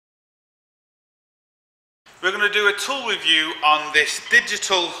We're going to do a tool review on this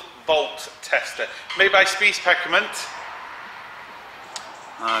digital volt tester made by pickavant,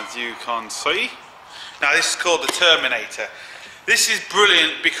 as you can see. Now this is called the Terminator. This is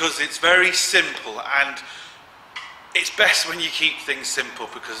brilliant because it's very simple, and it's best when you keep things simple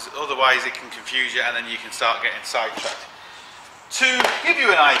because otherwise it can confuse you and then you can start getting sidetracked. To give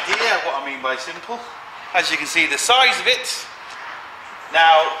you an idea of what I mean by simple, as you can see the size of it.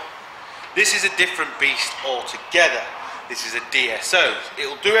 Now this is a different beast altogether. This is a DSO.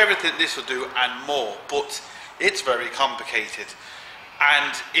 It'll do everything this will do and more, but it's very complicated.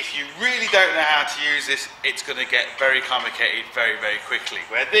 And if you really don't know how to use this, it's going to get very complicated very, very quickly.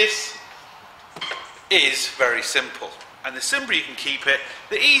 Where this is very simple. And the simpler you can keep it,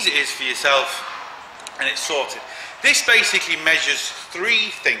 the easier it is for yourself, and it's sorted. This basically measures three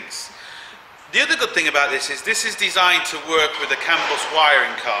things. The other good thing about this is designed to work with a CAN bus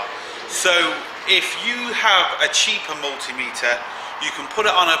wiring card. So if you have a cheaper multimeter, you can put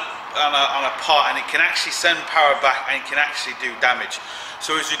it on a part and it can actually send power back and it can actually do damage.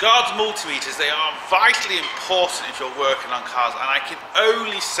 So as regards multimeters, they are vitally important if you're working on cars, and I can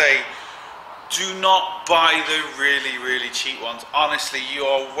only say do not buy the really, really cheap ones. Honestly, you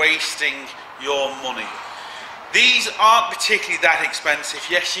are wasting your money. These aren't particularly that expensive.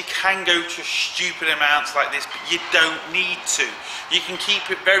 Yes, you can go to stupid amounts like this, but you don't need to. You can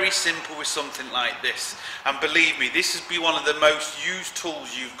keep it very simple with something like this. And believe me, this will be one of the most used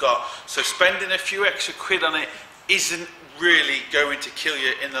tools you've got. So spending a few extra quid on it isn't really going to kill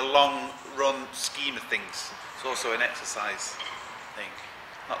you in the long run scheme of things. It's also an exercise thing.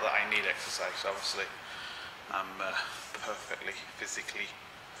 Not that I need exercise, obviously. I'm perfectly, physically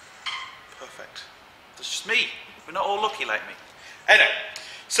perfect. It's just me. We're not all lucky like me. Anyway,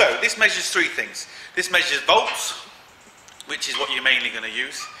 so this measures three things. This measures volts, which is what you're mainly going to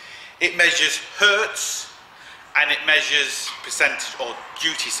use. It measures hertz, and it measures percentage or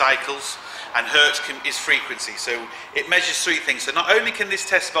duty cycles, and hertz is frequency. So it measures three things. So not only can this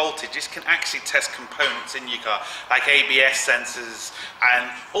test voltage, this can actually test components in your car, like ABS sensors and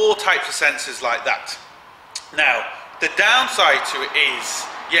all types of sensors like that. Now, the downside to it is,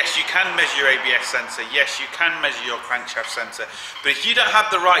 yes, you can measure your ABS sensor, yes, you can measure your crankshaft sensor, but if you don't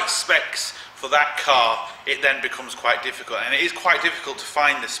have the right specs for that car, it then becomes quite difficult. And it is quite difficult to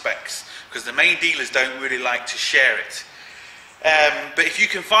find the specs because the main dealers don't really like to share it. But if you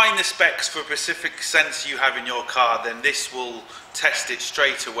can find the specs for a specific sensor you have in your car, then this will test it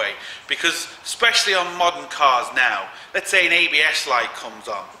straight away. Because especially on modern cars now, let's say an ABS light comes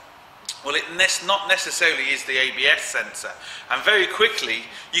on. Well, it not necessarily is the ABS sensor, and very quickly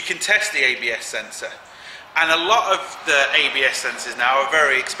you can test the ABS sensor. And a lot of the ABS sensors now are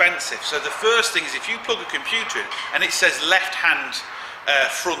very expensive. So the first thing is, if you plug a computer in and it says left hand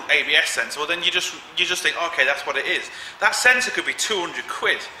front ABS sensor, well then you just think, okay, that's what it is. That sensor could be 200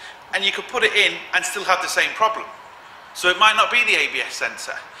 quid, and you could put it in and still have the same problem. So it might not be the ABS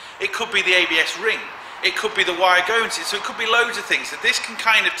sensor. It could be the ABS ring. It could be the wire going to it, so it could be loads of things. So this can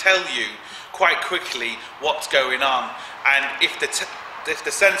kind of tell you quite quickly what's going on, and if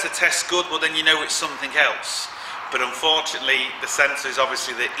the sensor tests good, well then you know it's something else. But unfortunately, the sensor is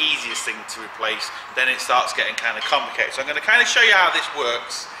obviously the easiest thing to replace. Then it starts getting kind of complicated. So I'm going to kind of show you how this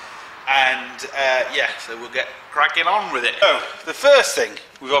works, and yeah, so we'll get cracking on with it. So the first thing,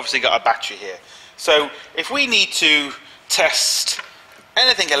 we've obviously got a battery here. So if we need to test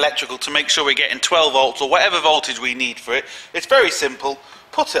anything electrical to make sure we're getting 12 volts or whatever voltage we need for it, it's very simple.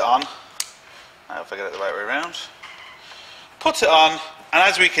 Put it on. If I get it the right way around. Put it on, and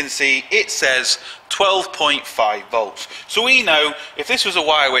as we can see, it says 12.5 volts. So we know if this was a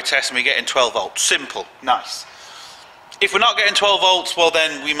wire we're testing, we're getting 12 volts. Simple, nice. If we're not getting 12 volts, well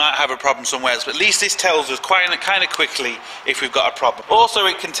then we might have a problem somewhere else, but at least this tells us kind of quickly if we've got a problem. Also,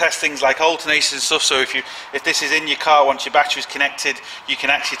 it can test things like alternators and stuff, so if this is in your car, once your battery's connected, you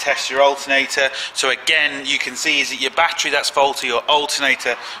can actually test your alternator. So again, you can see, is it your battery that's faulty or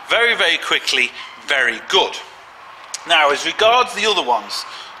alternator? Very, very quickly, very good. Now, as regards the other ones,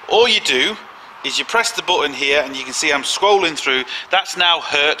 all you do is you press the button here, and you can see I'm scrolling through. That's now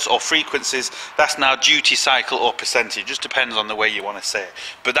hertz or frequencies. That's now duty cycle or percentage. Just depends on the way you want to say it.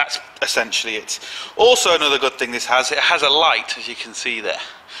 But that's essentially it. Also, another good thing this has, it has a light, as you can see there.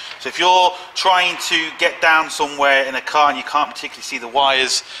 So if you're trying to get down somewhere in a car and you can't particularly see the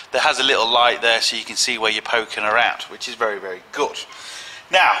wires, there has a little light there so you can see where you're poking around, which is very, very good.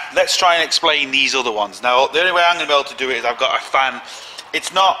 Now, let's try and explain these other ones. Now, the only way I'm going to be able to do it is I've got a fan.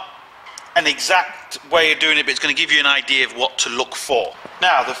 It's not an exact way of doing it, but it's going to give you an idea of what to look for.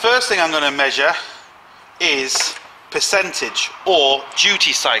 Now, the first thing I'm going to measure is percentage or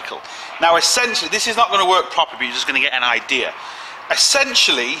duty cycle. Now essentially, this is not going to work properly, but you're just going to get an idea.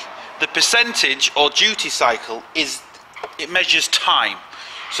 Essentially, the percentage or duty cycle it measures time.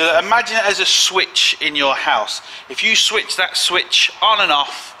 So imagine it as a switch in your house. If you switch that switch on and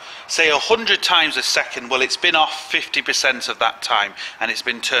off, say 100 times a second, well, it's been off 50% of that time, and it's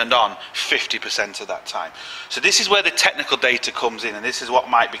been turned on 50% of that time. So this is where the technical data comes in, and this is what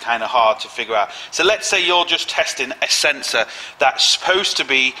might be kind of hard to figure out. So let's say you're just testing a sensor that's supposed to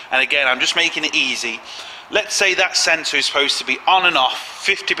be, and again, I'm just making it easy, let's say that sensor is supposed to be on and off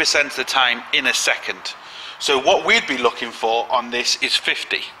 50% of the time in a second. So what we'd be looking for on this is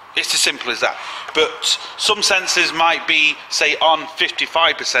 50. It's as simple as that. But some sensors might be, say, on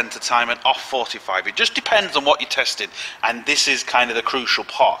 55% of the time and off 45%. It just depends on what you're testing, and this is kind of the crucial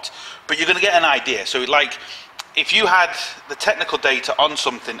part. But you're going to get an idea. So like, if you had the technical data on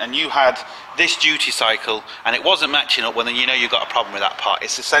something and you had this duty cycle and it wasn't matching up, well then you know you've got a problem with that part.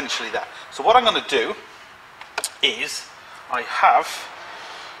 It's essentially that. So what I'm going to do is, I have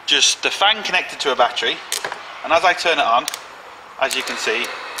just the fan connected to a battery, and as I turn it on, as you can see,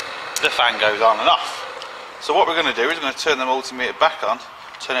 the fan goes on and off. So what we're going to do is we're going to turn the multimeter back on,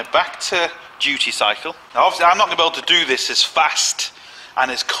 turn it back to duty cycle. Now obviously I'm not going to be able to do this as fast and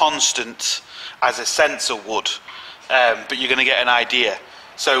as constant as a sensor would, but you're going to get an idea.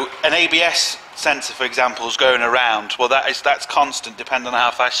 So an ABS sensor, for example, is going around, well that's constant depending on how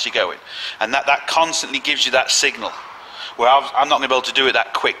fast you're going, and that constantly gives you that signal. Where I'm not going to be able to do it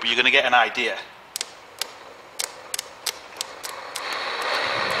that quick, but you're going to get an idea.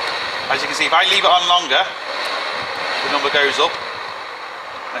 As you can see, if I leave it on longer, the number goes up.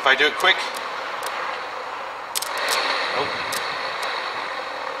 And if I do it quick,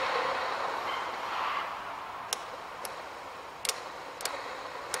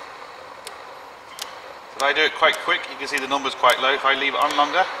 if I do it quite quick, you can see the number's quite low. If I leave it on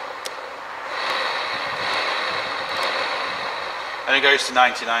longer, and it goes to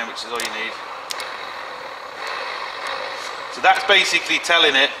 99, which is all you need. So that's basically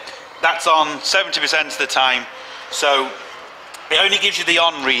telling it that's on 70% of the time, so it only gives you the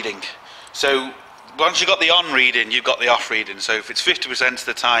on reading. So once you've got the on reading, you've got the off reading. So if it's 50% of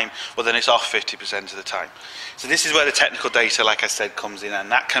the time, well then it's off 50% of the time. So this is where the technical data, like I said, comes in,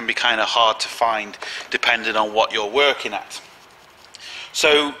 and that can be kind of hard to find depending on what you're working at.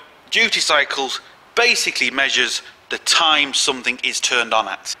 So duty cycles basically measures the time something is turned on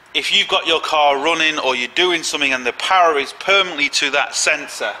at. If you've got your car running or you're doing something and the power is permanently to that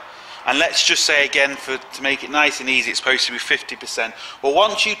sensor, and let's just say again, to make it nice and easy, it's supposed to be 50%. Well,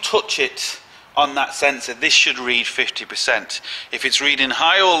 once you touch it on that sensor, this should read 50%. If it's reading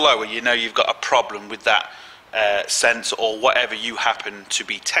high or lower, you know you've got a problem with that sensor or whatever you happen to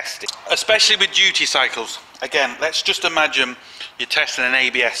be testing. Especially with duty cycles. Again, let's just imagine you're testing an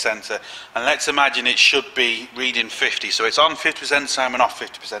ABS sensor, and let's imagine it should be reading 50, so it's on 50% of the time and off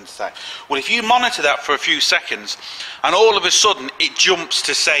 50% of the time. Well, if you monitor that for a few seconds and all of a sudden it jumps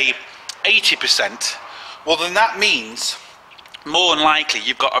to say 80%, well then that means more than likely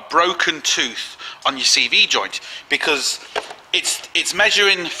you've got a broken tooth on your CV joint, because it's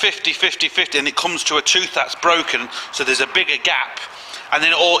measuring 50, 50, 50, and it comes to a tooth that's broken, so there's a bigger gap, and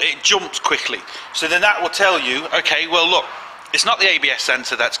then it jumps quickly. So then that will tell you, okay, well look, it's not the ABS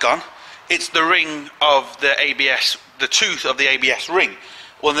sensor that's gone, it's the ring of the ABS, the tooth of the ABS ring.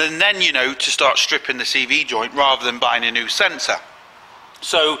 Well then you know to start stripping the CV joint rather than buying a new sensor.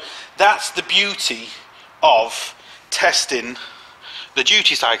 So that's the beauty of testing the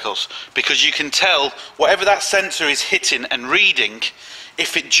duty cycles, because you can tell whatever that sensor is hitting and reading,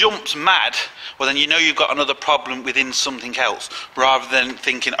 if it jumps mad, well then you know you've got another problem within something else, rather than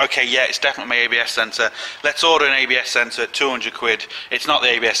thinking, okay, yeah, it's definitely my ABS sensor, let's order an ABS sensor at 200 quid, it's not the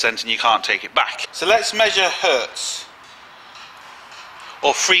ABS sensor and you can't take it back. So let's measure hertz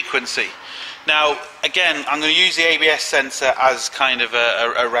or frequency. Now again, I'm going to use the ABS sensor as kind of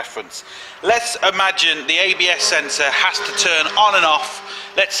a reference. Let's imagine the ABS sensor has to turn on and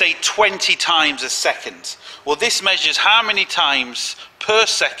off, let's say 20 times a second. Well, this measures how many times per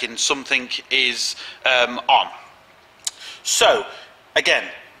second something is on. So again,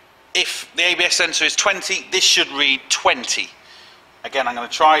 if the ABS sensor is 20, this should read 20. Again, I'm going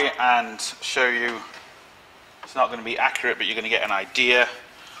to try and show you. It's not going to be accurate, but you're going to get an idea.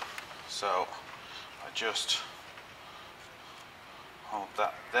 So I just hold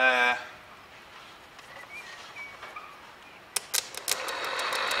that there.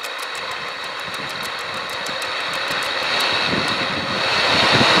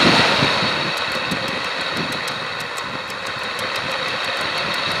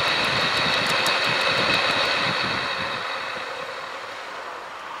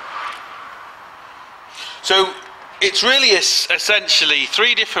 So it's really essentially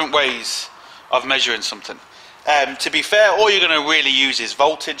 3 different ways of measuring something. To be fair, all you're going to really use is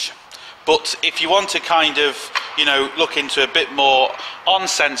voltage. But if you want to kind of, you know, look into a bit more on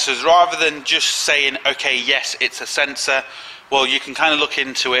sensors, rather than just saying, okay, yes, it's a sensor, well, you can kind of look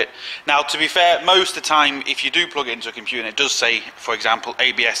into it. Now, to be fair, most of the time, if you do plug it into a computer and it does say, for example,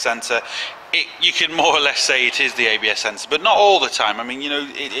 ABS sensor, you can more or less say it is the ABS sensor, but not all the time. I mean, you know,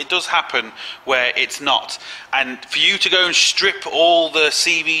 it does happen where it's not. And for you to go and strip all the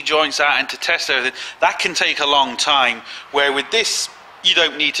CV joints out and to test everything, that can take a long time, where with this, you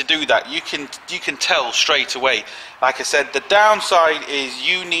don't need to do that. You can tell straight away. Like I said, the downside is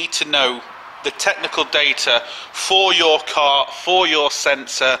you need to know the technical data for your car, for your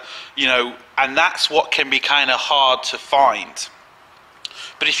sensor, you know, and that's what can be kind of hard to find.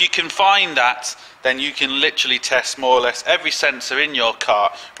 But if you can find that, then you can literally test more or less every sensor in your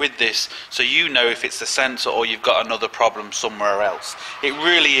car with this, so you know if it's the sensor or you've got another problem somewhere else. It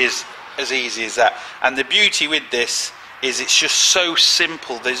really is as easy as that. And the beauty with this is it's just so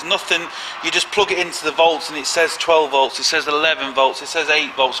simple. There's nothing, you just plug it into the volts and it says 12 volts, it says 11 volts, it says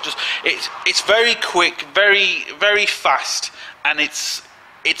 8 volts. Just it's very quick, very fast, and it's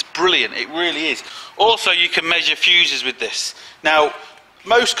brilliant. It really is. Also, you can measure fuses with this. Now,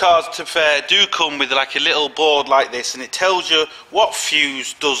 most cars, to be fair, do come with like a little board like this, and it tells you what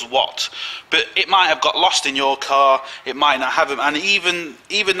fuse does what. But it might have got lost in your car, it might not have them, and even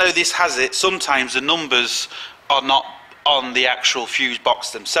though this has it, sometimes the numbers are not on the actual fuse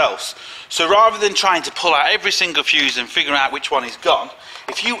box themselves. So rather than trying to pull out every single fuse and figure out which one is gone,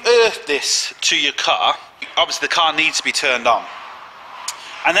 if you earth this to your car, obviously the car needs to be turned on.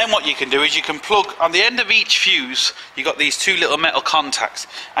 And then what you can do is you can plug on the end of each fuse, you've got these 2 little metal contacts,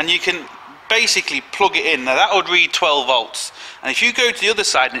 and you can basically plug it in. Now that would read 12 volts, and if you go to the other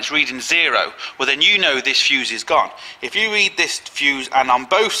side and it's reading 0, well then you know this fuse is gone. If you read this fuse and on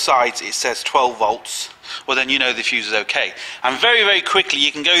both sides it says 12 volts, well then you know the fuse is okay. And very quickly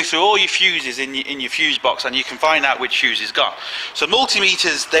you can go through all your fuses in your fuse box and you can find out which fuse is gone. So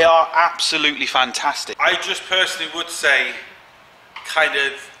multimeters, they are absolutely fantastic. I just personally would say kind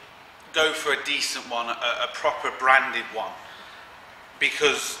of go for a decent one, a proper branded one,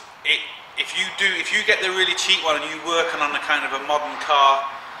 because if you get the really cheap one and you working on a kind of a modern car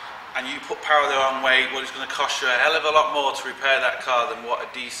and you put power the wrong way, well, it's going to cost you a hell of a lot more to repair that car than what a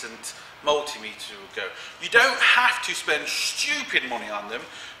decent multimeter would go. You don't have to spend stupid money on them,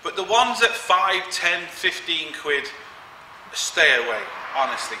 but the ones at 5, 10, 15 quid, stay away.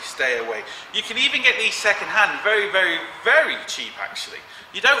 Honestly, stay away. You can even get these second hand very cheap actually.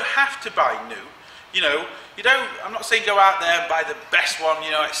 You don't have to buy new. You know, I'm not saying go out there and buy the best one,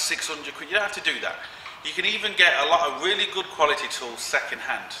 you know, at 600 quid. You don't have to do that. You can even get a lot of really good quality tools second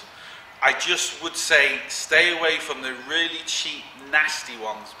hand. I just would say stay away from the really cheap, nasty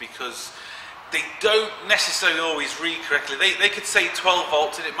ones, because they don't necessarily always read correctly. They could say 12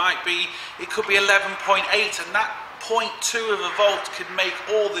 volts and it could be 11.8, and that 0.2 of a volt can make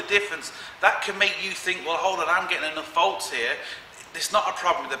all the difference. That can make you think, well, hold on, I'm getting enough volts here. It's not a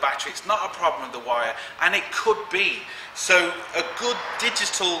problem with the battery, it's not a problem with the wire, and it could be. So a good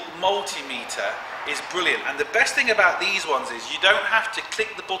digital multimeter is brilliant, and the best thing about these ones is you don't have to click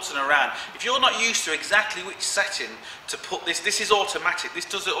the button around. If you're not used to exactly which setting to put this is automatic. This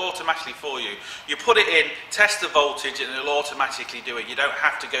does it automatically for you. You put it in, test the voltage, and it'll automatically do it. You don't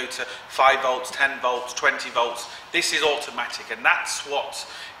have to go to 5 volts, 10 volts, 20 volts. This is automatic, and that's what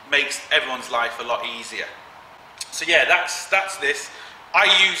makes everyone's life a lot easier. So yeah, that's this. I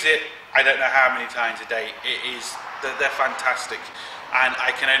use it, I don't know how many times a day. They're fantastic, and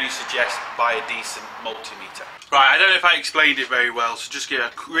I can only suggest buy a decent multimeter. Right, I don't know if I explained it very well, so just give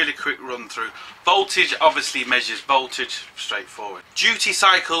a really quick run through. Voltage obviously measures voltage, straightforward. Duty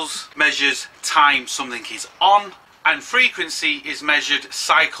cycles measures time something is on, and frequency is measured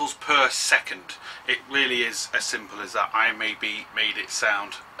cycles per second. It really is as simple as that. I maybe made it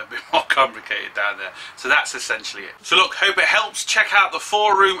sound a bit more complicated down there. So that's essentially it. So look, hope it helps. Check out the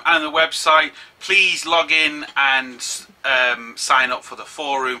forum and the website. Please log in and sign up for the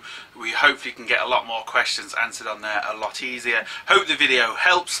forum. We hopefully can get a lot more questions answered on there a lot easier. Hope the video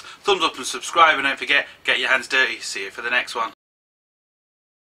helps. Thumbs up and subscribe, and don't forget, get your hands dirty. See you for the next one.